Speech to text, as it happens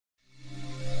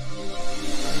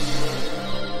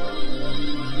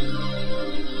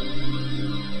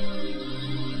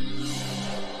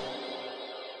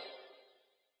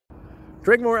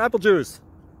drink more apple juice,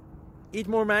 eat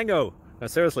more mango. No,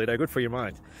 seriously, they're good for your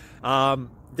mind.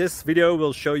 This video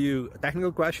will show you a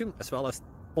technical question as well as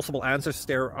possible answers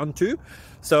thereunto.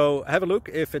 So have a look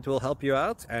if it will help you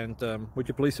out, and would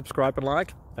you please subscribe and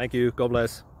like? Thank you. God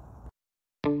bless.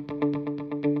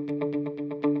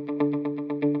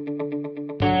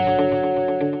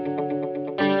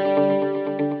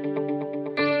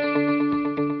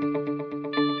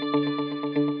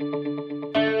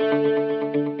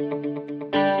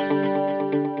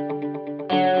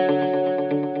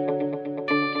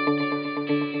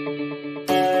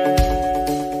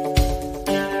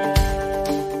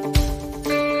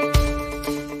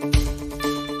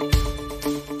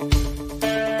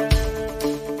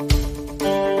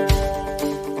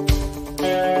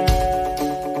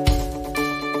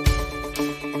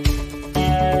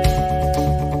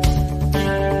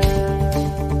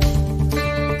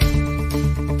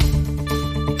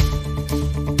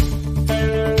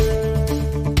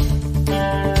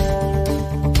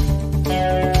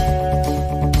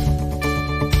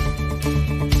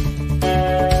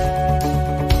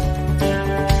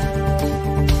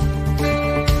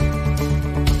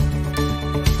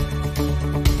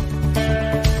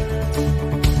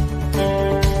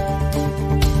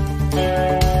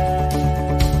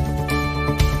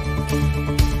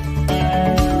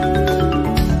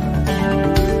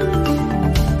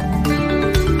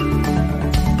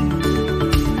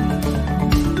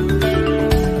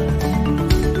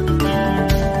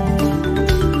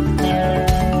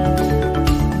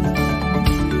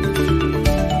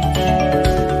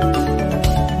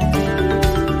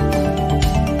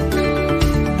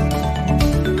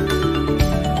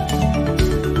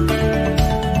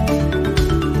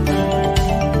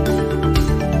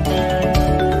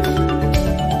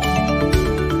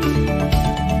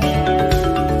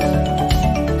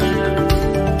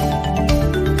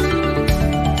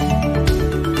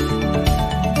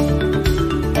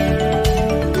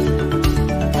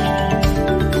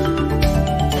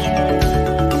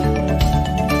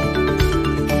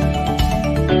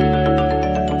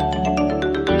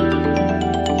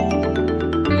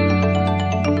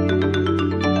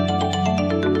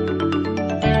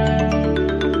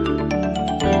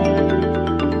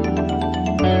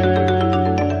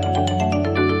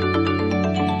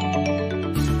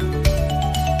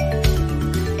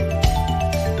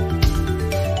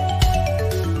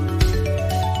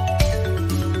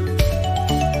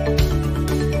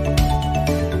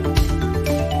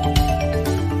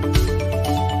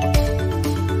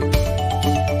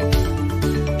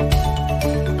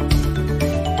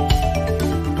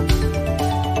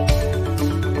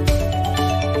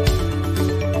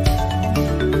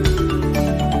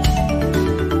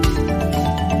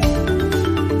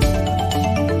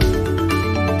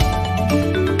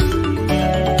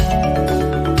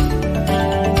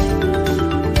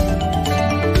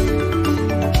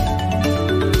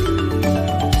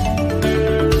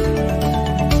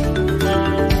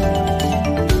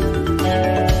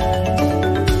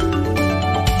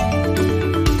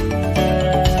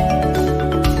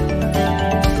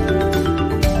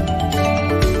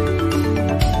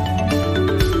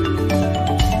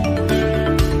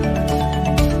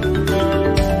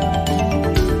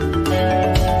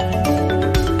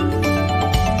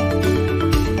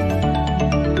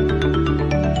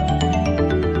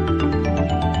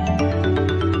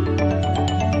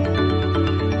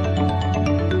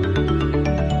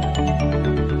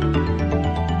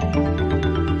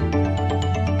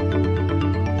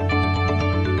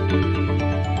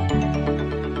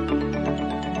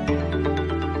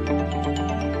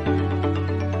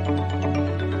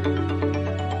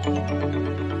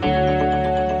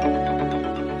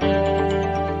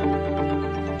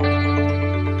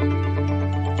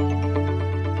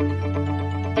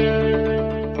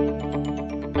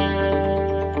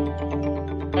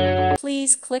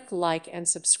 Please click like and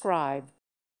subscribe.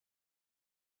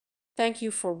 Thank you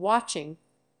for watching.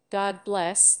 God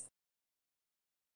bless.